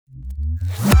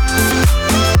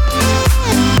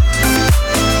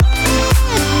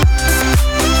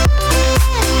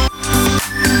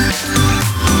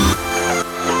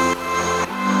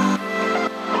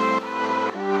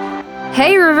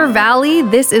Hey, River Valley,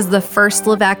 this is the First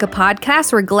Lavaca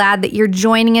podcast. We're glad that you're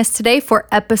joining us today for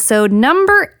episode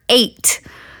number 8.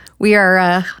 We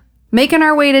are making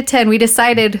our way to 10. We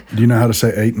decided... Do you know how to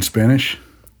say 8 in Spanish?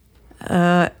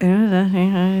 I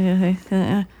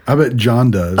bet John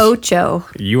does. Ocho.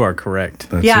 You are correct.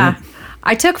 That's Yeah. it.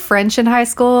 I took French in high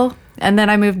school, and then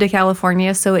I moved to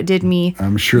California, so it did me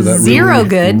I'm sure that zero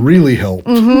good. really helped.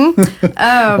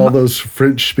 All those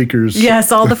French speakers.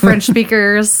 Yes, all the French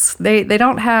speakers, they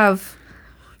don't have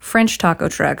French taco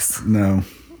trucks. No.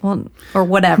 Well, or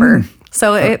whatever.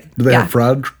 So it Do they have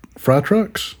fry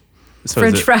trucks? So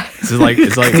French is it, fries. Is it like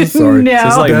it's like Sorry. No.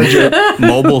 Is it like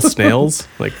mobile snails?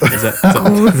 Like is that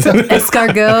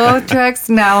escargot trucks?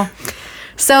 No.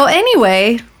 So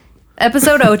anyway,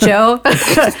 episode ocho.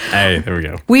 Hey, there we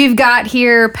go. We've got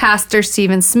here Pastor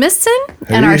Stephen Smithson,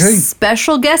 and our hey.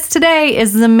 special guest today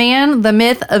is the man, the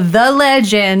myth, the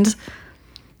legend,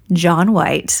 John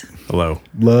White. Hello.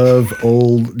 Love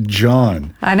old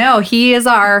John. I know, he is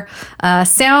our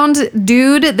sound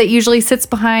dude that usually sits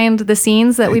behind the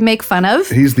scenes that we make fun of.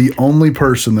 He's the only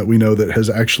person that we know that has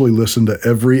actually listened to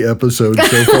every episode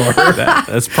so far.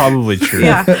 That's probably true.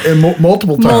 Yeah, And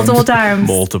multiple times. multiple times.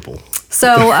 Multiple.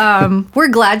 So we're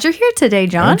glad you're here today,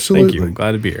 John. Absolutely. Thank you.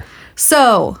 Glad to be here.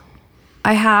 So,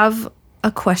 I have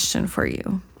a question for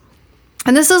you.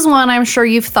 And this is one I'm sure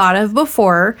you've thought of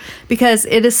before because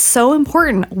it is so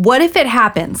important. What if it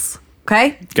happens?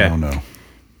 Okay? Okay. Oh, no.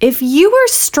 If you were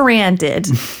stranded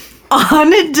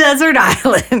on a desert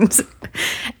island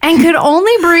and could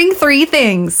only bring 3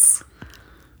 things,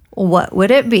 what would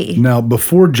it be? Now,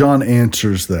 before John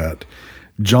answers that,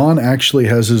 John actually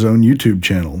has his own YouTube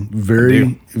channel.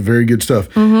 Very good stuff.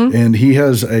 Mm-hmm. And he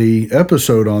has a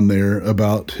episode on there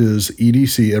about his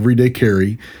EDC, Everyday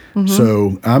Carry. Mm-hmm.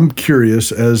 So I'm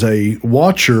curious, as a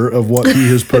watcher of what he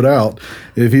has put out,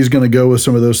 if he's going to go with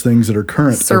some of those things that are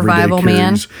current Survival everyday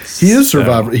man. carries. He is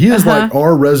survivor. He is like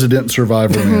our resident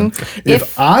survivor man.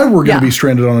 If I were going to be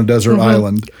stranded on a desert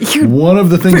island, one of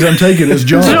the things I'm taking is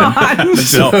John.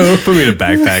 So, put me in a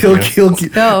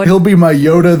backpack. man. He'll be my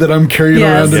Yoda that I'm carrying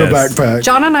around in a Yes. backpack.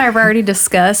 John and I have already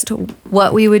discussed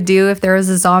what we would do if there was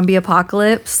a zombie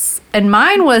apocalypse. And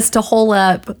mine was to hole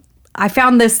up. I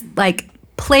found this like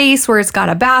place where it's got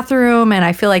a bathroom and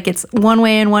I feel like it's one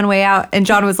way in, one way out. And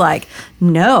John was like,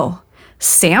 no,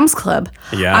 Sam's Club.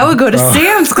 Yeah. I would go to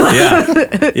Sam's Club.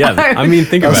 Yeah. I mean,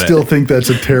 think I about still it. think that's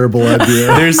a terrible idea.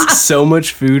 There's so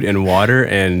much food and water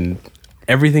and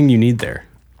everything you need there.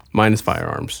 Minus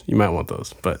firearms. You might want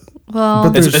those, but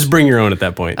But it's there's, bring your own at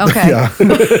that point. Okay. yeah.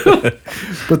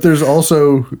 But there's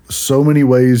also so many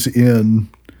ways in.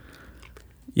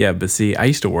 Yeah, but see, I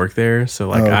used to work there, so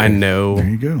like okay. I know. There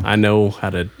you go. I know how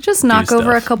to Just do knock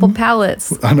over a stuff. couple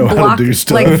pallets. I know how to do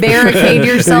stuff. Like barricade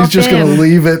yourself He's just in. going to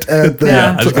leave it at that.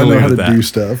 Yeah. I'm just I gonna know leave how it to at that. do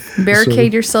stuff.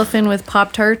 Barricade yourself in with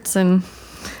Pop-Tarts and You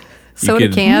soda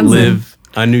could cans. live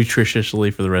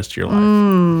unnutritiously for the rest of your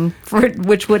life.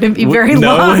 Which wouldn't be very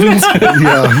no, long.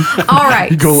 Yeah. All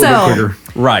right. Go a little bit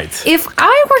quicker. Right. If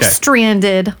I were Okay.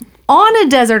 stranded on a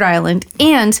desert island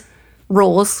and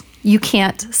rules, you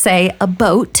can't say a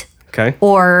boat Okay.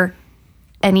 or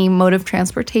any mode of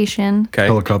transportation Okay.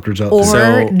 Helicopters out or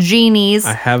there. So, genies.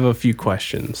 I have a few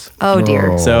questions. Oh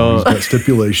dear. Oh, So- he's got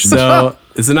stipulations. So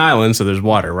it's an island, so there's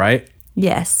water, right?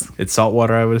 Yes. It's salt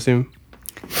water, I would assume.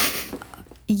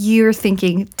 You're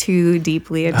thinking too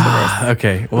deeply into this.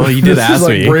 Okay. Well, you did This ask is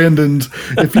like me. Brandon's.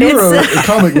 If you were a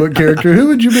comic book character, who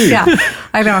would you be? Yeah,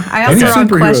 I know. I asked Any the wrong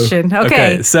superhero. question.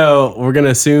 Okay. So we're gonna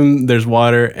assume there's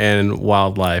water and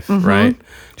wildlife, right?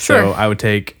 Sure. So I would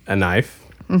take a knife,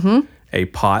 a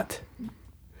pot,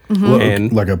 Well,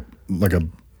 and like a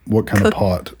what kind of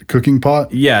pot? Cooking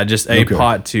pot? yeah, just a Okay.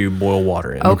 pot to boil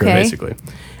water in, Okay. basically,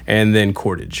 and then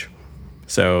cordage.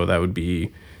 So that would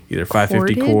be either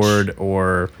 550 Cordage? cord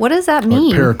or What does that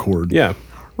mean? Paracord. yeah.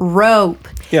 Rope.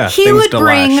 Yeah, He things would to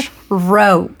bring lash.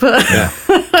 rope.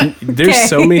 There's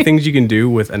so Okay. many things you can do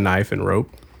with a knife and rope.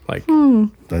 Like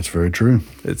That's very true.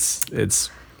 it's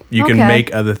you can Okay.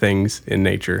 make other things in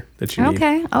nature that you need.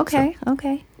 Okay. Okay.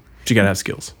 Okay. But you gotta have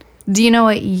skills. Do you know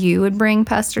what you would bring,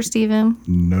 Pastor Stephen?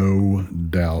 No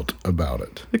doubt about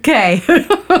it. Okay.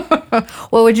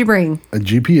 What would you bring? A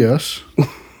GPS.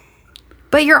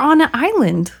 But you're on an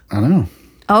island. I know.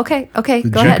 Okay. Okay. The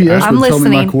Go GPS ahead. I'm would tell me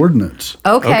my listening. coordinates.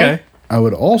 Okay. Okay. I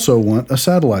would also want a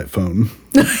satellite phone.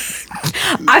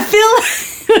 I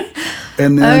feel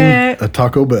And then a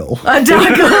Taco Bell. a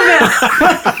Taco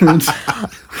Bell.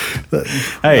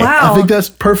 Hey, Wow. I think that's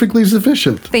perfectly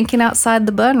sufficient. Thinking outside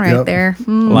the bun right Yep. there.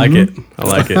 I like it. I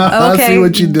like it. I see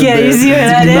what you did Yeah, there. you see what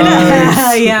I did?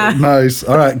 Nice. Yeah. Nice.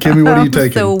 All right, Kimmy, what are you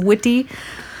taking? So witty.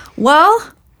 Well,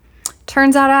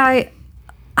 turns out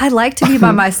I like to be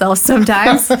by myself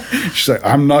sometimes. She's like,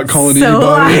 I'm not calling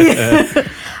So anybody.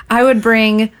 I would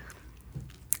bring.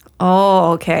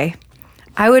 Oh, okay.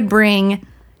 I would bring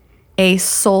a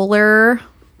solar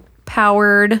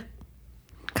powered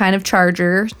kind of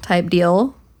charger type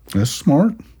deal, That's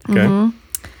smart. Okay.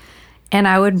 and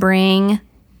I would bring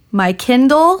my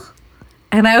Kindle,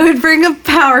 and I would bring a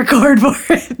power cord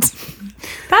for it.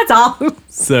 That's all.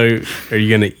 So, are you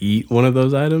gonna eat one of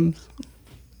those items?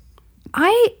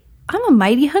 I'm a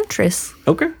mighty huntress.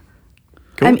 Okay.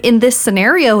 Cool. I'm in this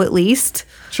scenario at least.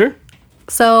 Sure.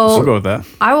 So We'll go with that.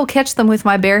 I will catch them with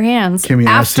my bare hands. Kimmy,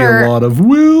 I see a lot of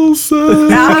Wilson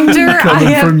after I coming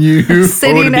am from you.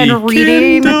 sitting Or and the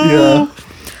reading. Yeah.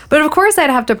 But of course, I'd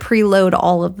have to preload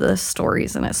all of the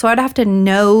stories in it. So I'd have to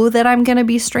know that I'm going to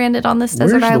be stranded on this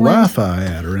Where's desert the island. Wi-Fi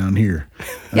at around here?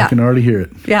 Yeah. I can already hear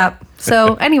it. Yeah.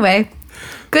 So anyway,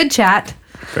 good chat.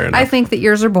 Fair enough. I think that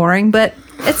yours are boring, but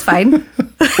it's fine.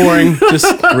 Boring,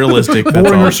 just realistic. That's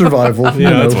Boring all. or survival.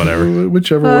 Yeah, it's whatever.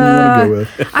 Whichever one you want to go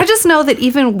with. I just know that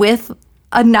even with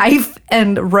a knife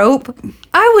and rope,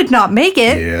 I would not make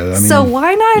it. Yeah, I mean, so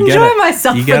why not You enjoy gotta-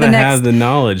 myself You for the gotta next have the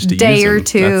knowledge to day use or them.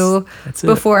 two That's it.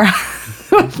 before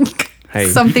Hey,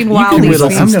 something you wild can leaves whittle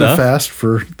me. some I'm going to stuff. fast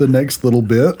for the next little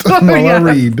bit while I yeah.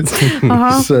 read.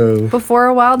 So before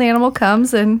a wild animal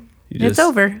comes and You it's just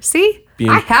over. See, be in-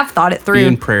 I have thought it Be through.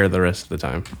 in prayer the rest of the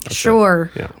time. That's it. Sure.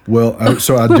 Yeah. Well,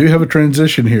 so I do have a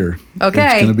transition here. Okay.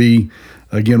 It's going to be,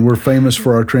 again, we're famous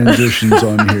for our transitions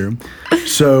on here.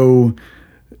 So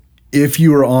if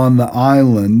you were on the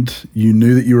island, you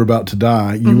knew that you were about to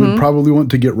die, you would probably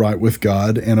want to get right with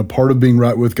God. And a part of being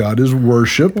right with God is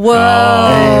worship. Whoa.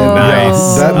 And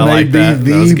Nice. that I may like be that.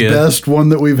 That was the good. best one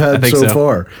that we've had think so so.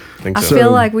 far. I think I so.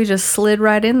 feel like we just slid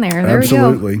right in there. There we go.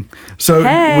 Absolutely. So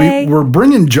Hey. we're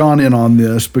bringing John in on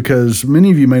this because many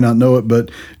of you may not know it,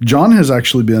 but John has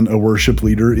actually been a worship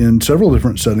leader in several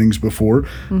different settings before.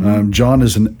 John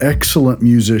is an excellent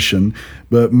musician,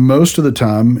 but most of the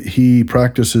time he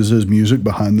practices his music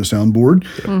behind the soundboard,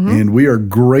 and we are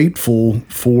grateful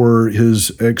for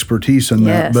his expertise in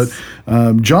that. Yes.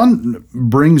 But John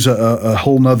brings a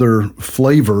whole nother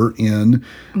flavor in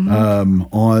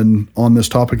on this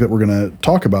topic that we're going to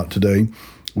talk about today,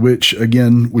 which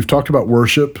again we've talked about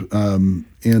worship in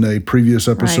a previous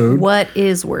Right. episode. What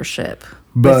is worship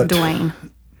But- with Dwayne?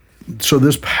 So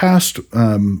this past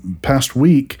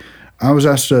week, I was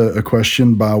asked a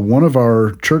question by one of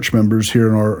our church members here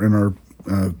in our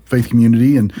faith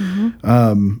community, and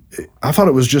I thought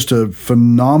it was just a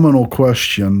phenomenal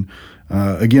question.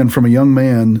 Again, from a young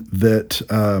man that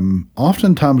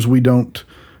oftentimes we don't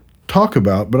talk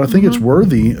about, but I think it's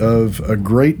worthy of a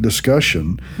great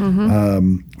discussion.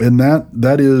 And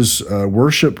that is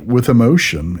worship with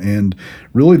emotion. And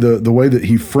really the way that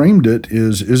he framed it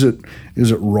is it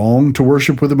wrong to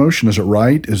worship with emotion? Is it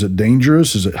right? Is it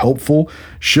dangerous? Is it helpful?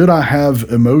 Should I have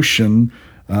emotion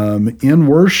in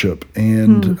worship?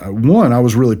 And one, I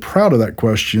was really proud of that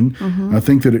question. I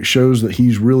think that it shows that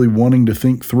he's really wanting to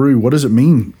think through what does it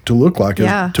mean to look like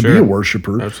Yeah. to be a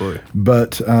worshiper. Absolutely.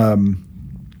 But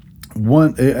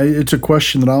it's a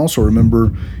question that I also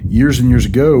remember years and years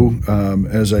ago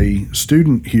as a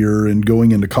student here and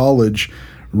going into college,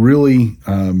 really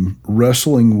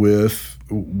wrestling with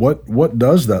what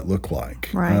does that look like.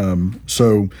 Right.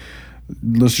 So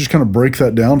let's just kind of break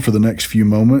that down for the next few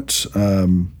moments.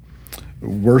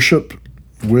 Worship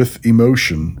with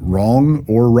emotion, wrong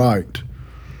or right?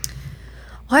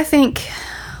 Well, I think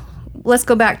let's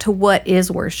go back to what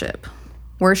is worship.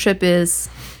 Worship is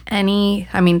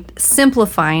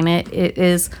simplifying it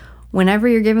is whenever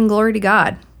you're giving glory to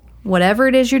God, whatever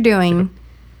it is you're doing,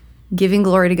 giving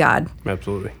glory to God.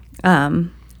 Absolutely. And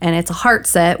it's a heart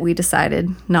set. We decided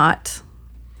not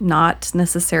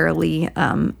necessarily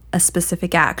a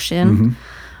specific action.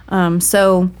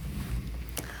 So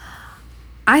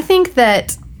I think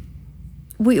that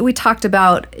we talked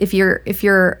about if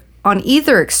you're on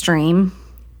either extreme,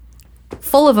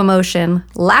 full of emotion,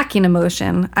 lacking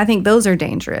emotion, I think those are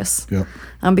dangerous. Yep.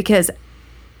 Because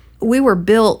we were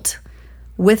built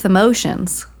with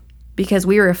emotions, because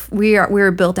we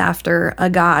were built after a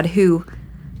God who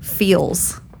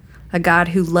feels, a God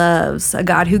who loves, a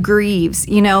God who grieves,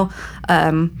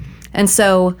 and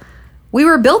so we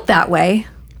were built that way.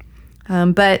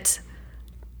 But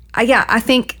I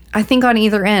think on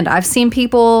either end, I've seen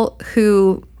people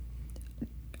who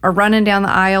are running down the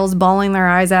aisles, bawling their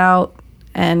eyes out,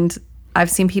 and I've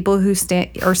seen people who stand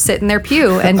or sit in their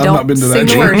pew and I've don't not been to sing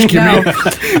that the words.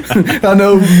 church. No. I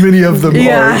know many of them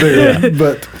Yeah. are there,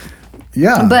 but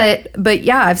yeah. But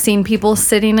yeah, I've seen people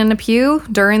sitting in a pew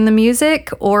during the music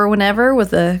or whenever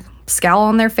with a scowl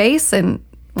on their face, and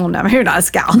well, no, maybe not a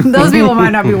scowl. Those people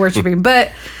might not be worshiping,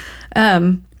 but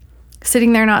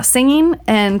sitting there not singing.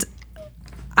 And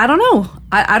I don't know.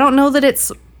 I don't know that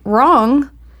it's wrong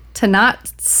to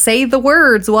not say the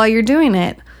words while you're doing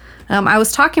it. I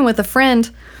was talking with a friend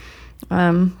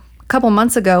a couple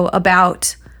months ago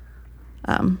about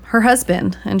her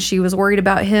husband, and she was worried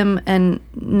about him and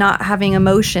not having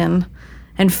emotion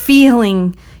and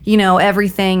feeling,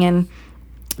 everything. And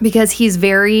because he's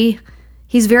very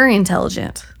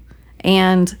intelligent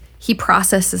and he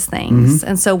processes things.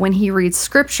 And so when he reads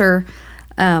scripture,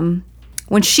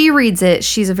 when she reads it,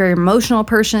 she's a very emotional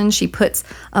person. She puts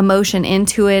emotion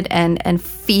into it and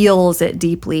feels it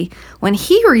deeply. When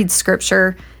he reads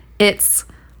scripture, it's,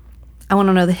 I want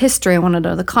to know the history. I want to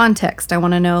know the context. I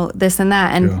want to know this and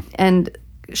that. And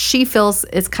she feels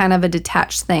it's kind of a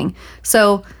detached thing.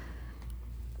 So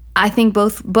I think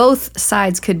both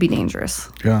sides could be dangerous.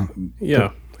 Yeah.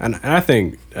 Yeah. And I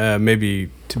think maybe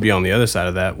to be on the other side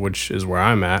of that, which is where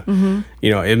I'm at,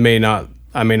 I may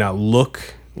not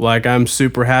look like I'm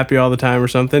super happy all the time or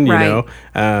something, you Right. know.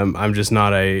 I'm just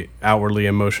not a outwardly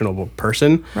emotional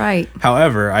person. Right.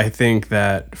 However, I think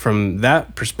that from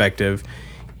that perspective,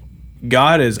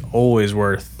 God is always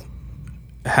worth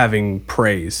having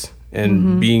praise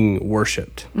and being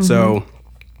worshiped. So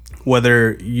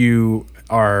whether you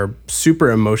are super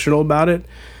emotional about it,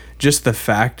 just the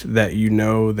fact that you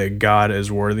know that God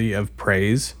is worthy of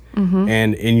praise,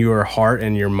 and in your heart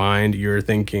and your mind, you're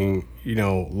thinking,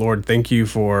 Lord, thank you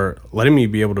for letting me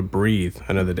be able to breathe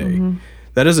another day.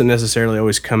 That doesn't necessarily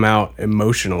always come out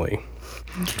emotionally.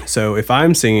 So if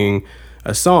I'm singing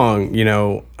a song,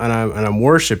 and I'm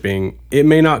worshiping, it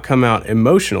may not come out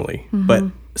emotionally, but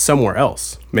somewhere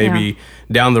else, maybe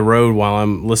down the road while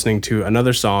I'm listening to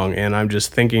another song and I'm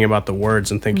just thinking about the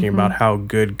words and thinking about how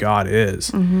good God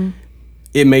is.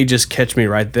 It may just catch me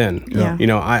right then. Yeah.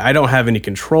 I don't have any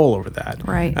control over that.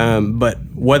 Right. But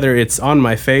whether it's on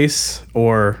my face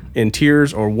or in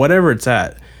tears or whatever it's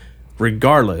at,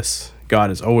 regardless,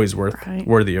 God is always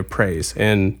worthy of praise.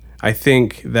 And I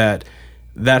think that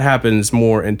happens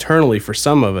more internally for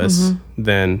some of us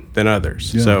than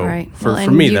others. So Right. for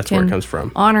and me, you that's where it can comes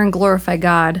from. Honor and glorify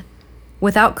God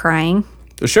without crying.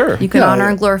 Sure. You can Yeah. honor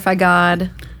and glorify God.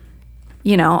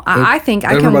 I think I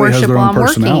can Everybody has worship their while own I'm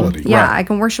working. personality. Yeah, Right. I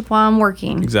can worship while I'm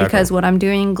working Exactly. because what I'm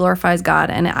doing glorifies God,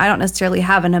 and I don't necessarily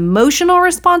have an emotional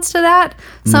response to that.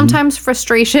 Sometimes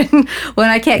frustration when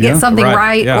I can't get Yeah. something Right.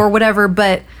 right Yeah. or whatever,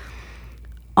 but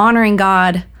honoring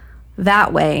God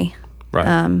that way. Right.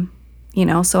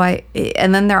 So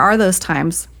and then there are those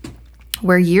times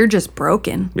where you're just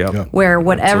broken. Yep. Yeah. Where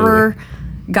whatever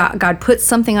God puts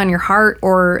something on your heart,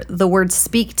 or the words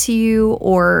speak to you,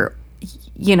 or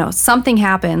something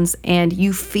happens and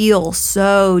you feel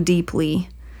so deeply.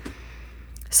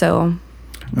 So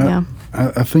yeah.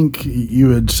 I think you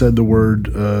had said the word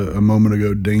a moment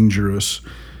ago, dangerous.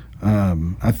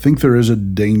 I think there is a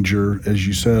danger, as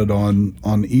you said, on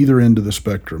either end of the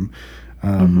spectrum.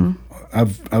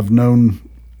 I've known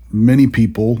many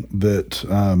people that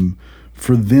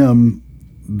for them,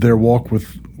 their walk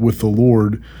with the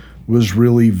Lord was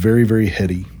really very, very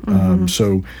heady.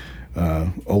 So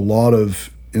a lot of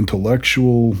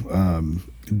intellectual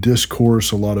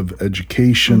discourse, a lot of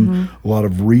education, a lot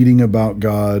of reading about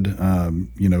God,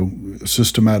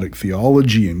 systematic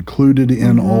theology included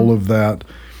in all of that.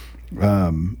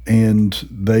 And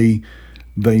they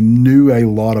knew a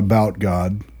lot about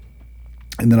God.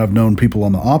 And then I've known people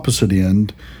on the opposite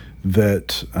end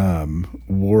that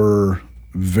were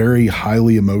very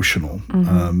highly emotional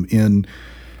in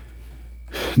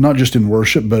not just in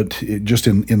worship, but just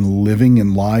in living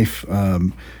in life,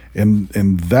 and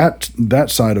that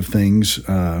side of things.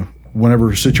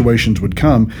 Whenever situations would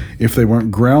come, if they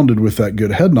weren't grounded with that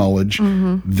good head knowledge,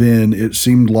 then it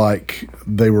seemed like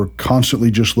they were constantly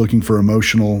just looking for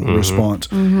emotional response.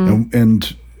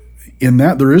 And in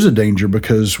that, there is a danger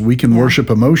because we can worship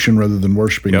emotion rather than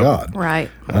worshiping God. Right.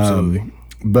 Absolutely.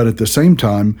 But at the same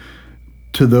time,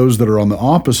 to those that are on the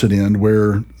opposite end,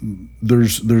 where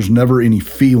there's never any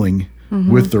feeling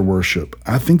with their worship,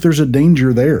 I think there's a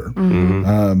danger there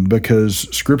because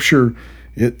Scripture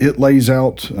it lays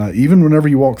out even whenever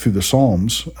you walk through the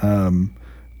Psalms.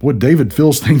 David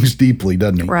feels things deeply,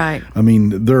 doesn't he? Right. I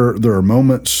mean, there are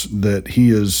moments that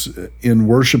he is in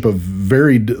worship of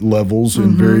varied levels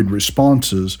and varied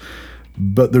responses,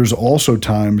 but there's also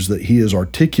times that he is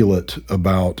articulate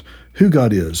about who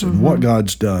God is and what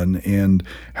God's done and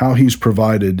how He's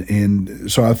provided.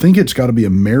 And so I think it's got to be a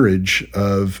marriage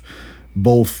of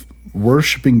both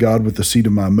worshiping God with the seat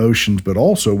of my emotions, but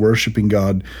also worshiping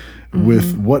God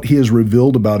with what He has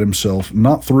revealed about Himself,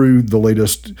 not through the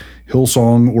latest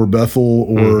Hillsong or Bethel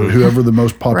or whoever the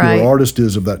most popular Right. artist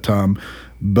is of that time,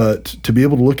 but to be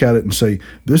able to look at it and say,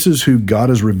 this is who God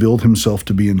has revealed Himself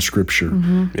to be in Scripture.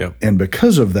 Yep. And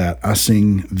because of that, I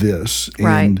sing this.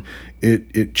 Right. And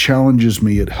it challenges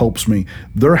me. It helps me.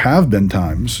 There have been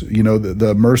times,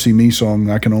 the Mercy Me song,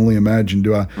 I can only imagine,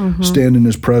 do I stand in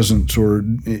His presence or,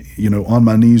 on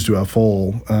my knees do I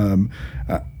fall?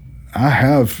 I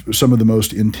have some of the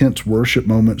most intense worship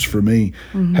moments for me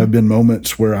have been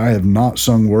moments where I have not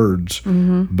sung words,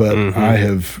 but I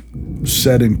have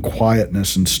sat in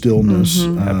quietness and stillness,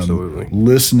 Absolutely.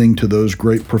 listening to those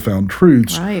great, profound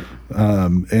truths. Right.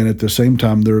 And at the same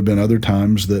time, there have been other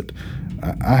times that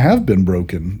I have been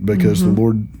broken because the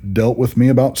Lord dealt with me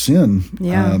about sin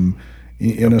Yeah.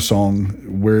 in a song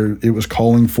where it was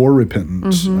calling for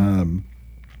repentance.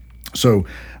 So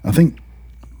I think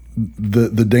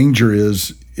the danger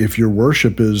is if your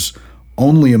worship is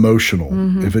only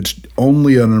emotional, if it's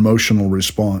only an emotional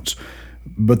response,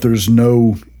 but there's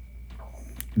no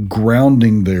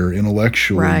grounding there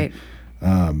intellectually. Right.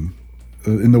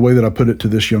 In the way that I put it to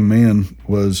this young man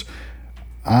was,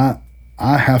 I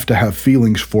have to have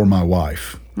feelings for my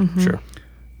wife, Sure.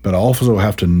 but I also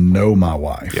have to know my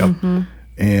wife. Yep.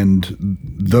 And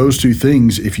those two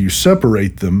things, if you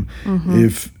separate them,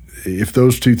 if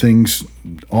those two things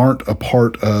aren't a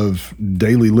part of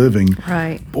daily living,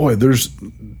 Right. boy,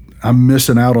 I'm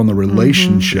missing out on the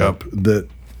relationship that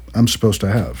I'm supposed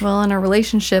to have. Well, and a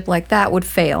relationship like that would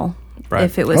fail Right.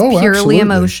 if it was Oh, purely absolutely.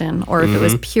 emotion or if it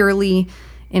was purely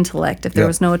intellect, if there Yep.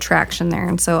 was no attraction there.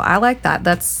 And so I like that.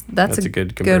 That's a good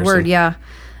word. comparison. Yeah.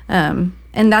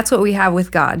 And that's what we have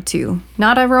with God too.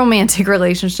 Not a romantic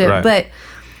relationship, Right. but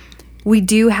we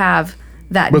do have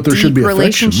that But there deep should be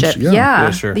affections, relationship. yeah.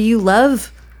 Yeah, sure. That you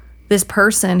love this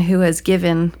person who has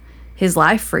given his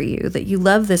life for you, that you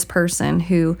love this person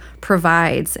who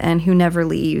provides and who never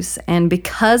leaves. And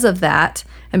because of that,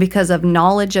 and because of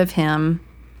knowledge of him,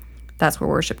 that's where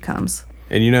worship comes.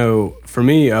 And for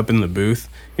me up in the booth,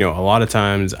 a lot of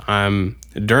times I'm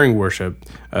during worship,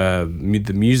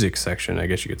 the music section, I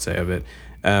guess you could say, of it,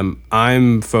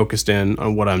 I'm focused in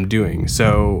on what I'm doing.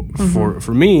 So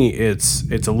for me, it's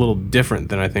a little different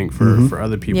than I think for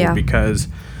other people Yeah. because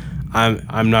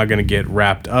I'm not going to get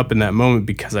wrapped up in that moment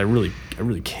because I really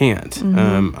can't.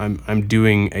 I'm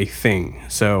doing a thing.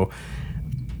 So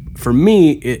for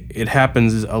me, it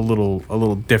happens a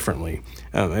little differently.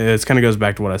 It kind of goes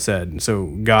back to what I said. So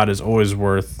God is always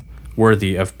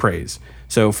worthy of praise.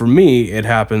 So for me, it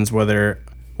happens whether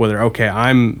okay,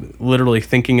 I'm literally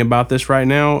thinking about this right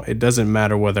now. It doesn't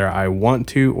matter whether I want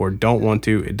to or don't want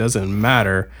to. It doesn't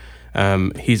matter.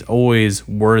 He's always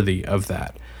worthy of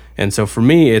that. And so for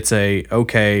me, it's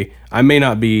okay, I may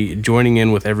not be joining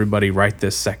in with everybody right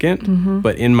this second,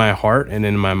 but in my heart and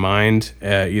in my mind,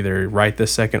 either right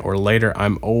this second or later,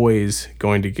 I'm always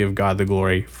going to give God the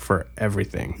glory for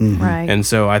everything. Right. And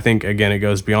so I think, again, it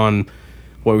goes beyond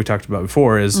what we talked about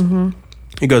before is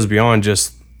it goes beyond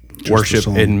just worship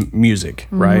song. and music,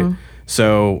 right?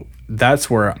 So that's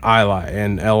where I lie.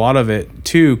 And a lot of it,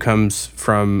 too, comes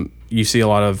from, you see a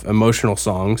lot of emotional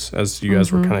songs, as you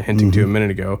guys were kind of hinting to a minute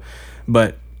ago.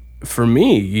 But for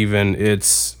me, even,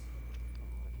 it's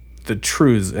the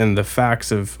truths and the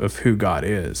facts of who God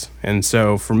is. And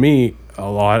so for me, a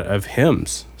lot of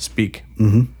hymns speak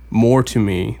more to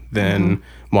me than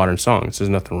modern songs. There's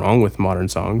nothing wrong with modern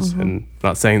songs, and I'm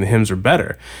not saying the hymns are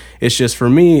better. It's just, for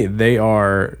me, they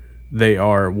are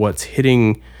what's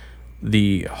hitting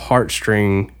the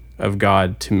heartstring of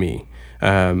God to me.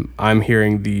 I'm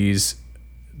hearing these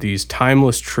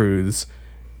timeless truths,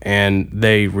 and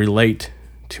they relate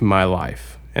to my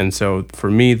life. And so for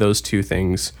me, those two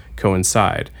things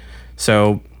coincide.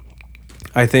 So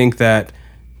I think that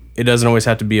it doesn't always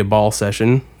have to be a ball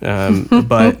session,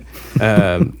 but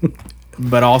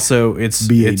also it's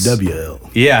BAWL.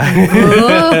 yeah.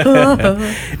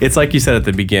 It's like you said at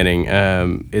the beginning.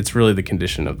 It's really the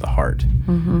condition of the heart,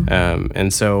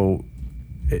 and so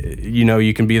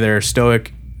you can be there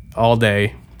stoic all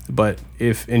day, but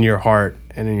if in your heart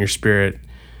and in your spirit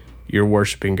you're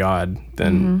worshiping God,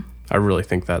 then I really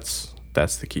think that's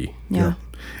the key. Yeah.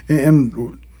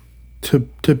 And to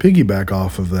piggyback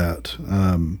off of that,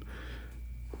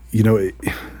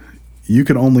 you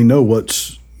can only know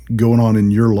what's going on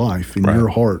in your life, in your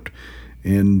heart.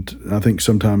 And I think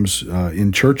sometimes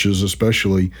in churches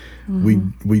especially,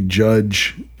 we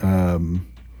judge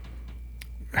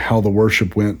how the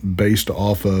worship went based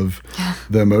off of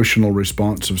the emotional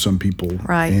response of some people.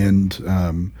 Right.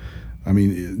 And I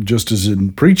mean, just as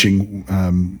in preaching,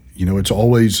 it's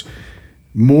always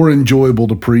more enjoyable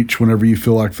to preach whenever you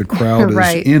feel like the crowd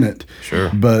Right. is in it.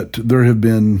 Sure. But there have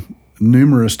been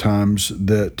numerous times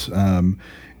that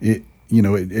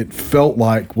it felt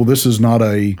like, well, this is not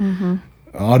a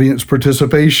audience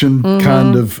participation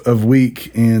kind of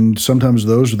week, and sometimes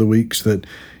those are the weeks that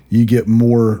you get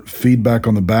more feedback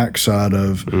on the backside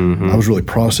of, I was really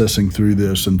processing through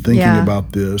this and thinking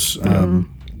about this.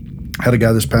 Had a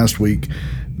guy this past week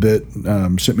that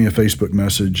sent me a Facebook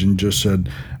message and just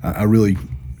said, I really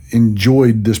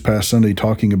enjoyed this past Sunday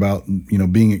talking about,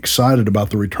 being excited about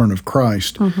the return of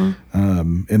Christ.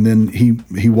 And then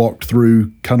he walked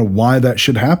through kind of why that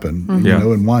should happen,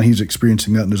 and why he's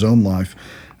experiencing that in his own life.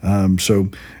 So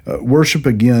worship,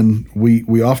 again, we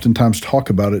oftentimes talk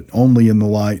about it only in the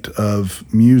light of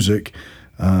music,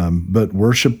 but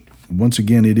worship, once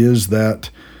again, it is that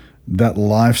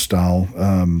lifestyle.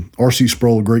 R.C.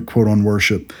 Sproul, a great quote on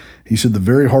worship. He said, "The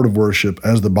very heart of worship,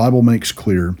 as the Bible makes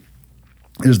clear,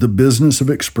 is the business of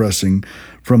expressing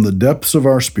from the depths of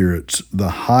our spirits the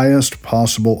highest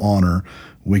possible honor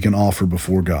we can offer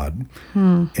before God."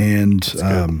 And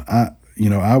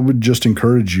I would just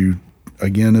encourage you,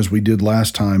 again, as we did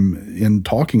last time in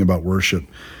talking about worship,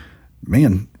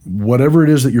 man, whatever it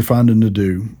is that you're finding to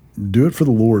do it for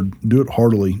the Lord, do it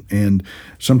heartily. And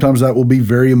sometimes that will be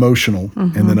very emotional.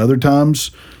 And then other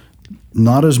times,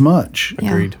 not as much.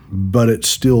 Agreed. But it's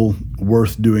still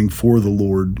worth doing for the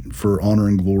Lord, for honor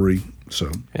and glory. So,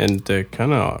 And to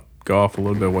kind of go off a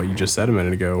little bit of what you just said a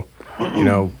minute ago,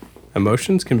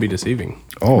 emotions can be deceiving.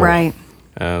 oh, Right.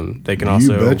 They can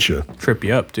also betcha. trip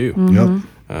you up too. Yep.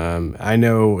 I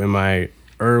know in my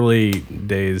early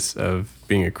days of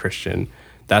being a Christian,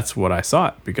 that's what I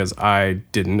sought because I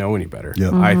didn't know any better.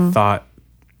 Yep. I thought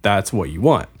that's what you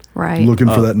want. Right. Looking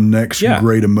for that next yeah.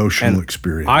 great emotional And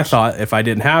experience. I thought if I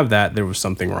didn't have that, there was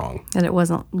something wrong. And it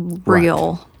wasn't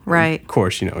real. Right. Of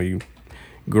course, you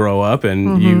grow up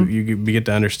and you get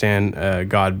to understand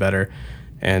God better,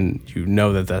 and you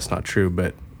know that that's not true.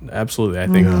 But absolutely, I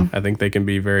think they can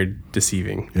be very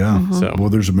deceiving. Yeah. So Well,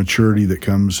 there's a maturity that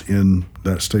comes in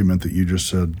that statement that you just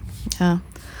said. Yeah.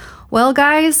 Well,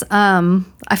 guys, I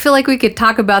feel like we could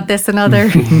talk about this another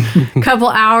couple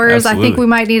hours. I think Absolutely. we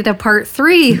might need a part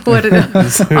 3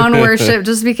 on worship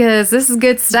just because this is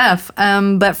good stuff.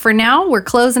 But for now, we're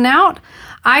closing out.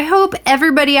 I hope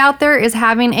everybody out there is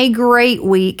having a great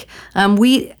week.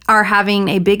 We are having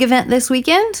a big event this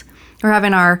weekend. We're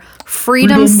having our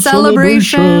Freedom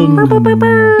Celebration.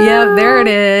 Yeah, there it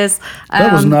is.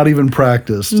 That was not even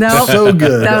practiced. Nope. So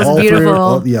good. That was All three are-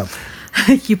 beautiful. yeah.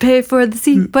 You pay for the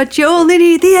seat, but you only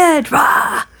need the edge.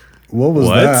 Rah! What was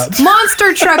What? that?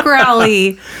 Monster Truck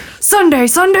Rally. Sunday.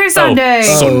 Sunday.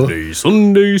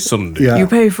 Yeah. You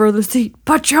pay for the seat,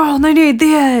 but you only need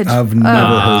the edge. I've never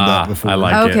heard that before. I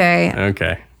like Okay. it.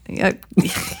 Okay.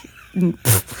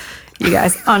 You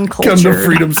guys, Come uncultured. to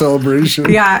Freedom Celebration.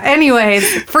 Yeah,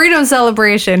 anyways, Freedom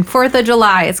Celebration, 4th of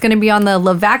July. It's going to be on the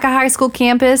Lavaca High School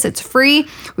campus. It's free.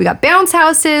 We got bounce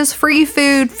houses, free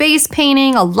food, face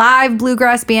painting, a live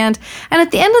bluegrass band. And at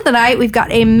the end of the night, we've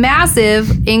got a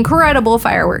massive, incredible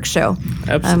fireworks show.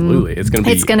 Absolutely. It's going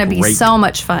to be great. So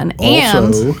much fun.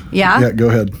 Also, and, yeah? go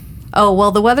ahead. Oh,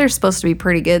 well, the weather's supposed to be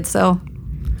pretty good, so.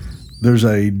 There's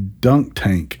a dunk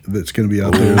tank that's going to be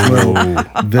out there as well.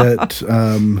 That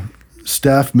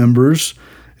staff members,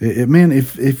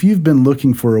 if you've been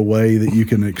looking for a way that you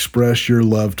can express your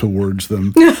love towards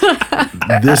them,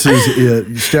 this is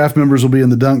it. Staff members will be in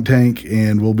the dunk tank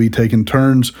and we'll be taking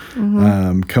turns.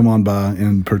 Come on by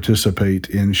and participate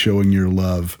in showing your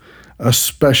love,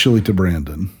 especially to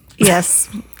Brandon. Yes.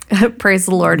 Praise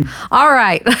the Lord. All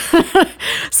right.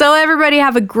 So everybody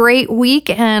have a great week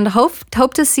and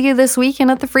hope to see you this weekend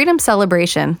at the Freedom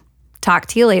Celebration. Talk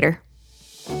to you later.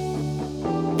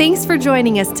 Thanks for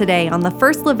joining us today on the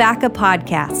First Lavaca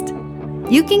podcast.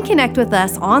 You can connect with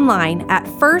us online at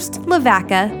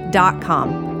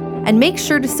firstlavaca.com and make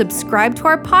sure to subscribe to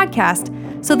our podcast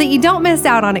so that you don't miss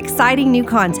out on exciting new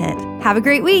content. Have a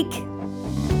great week.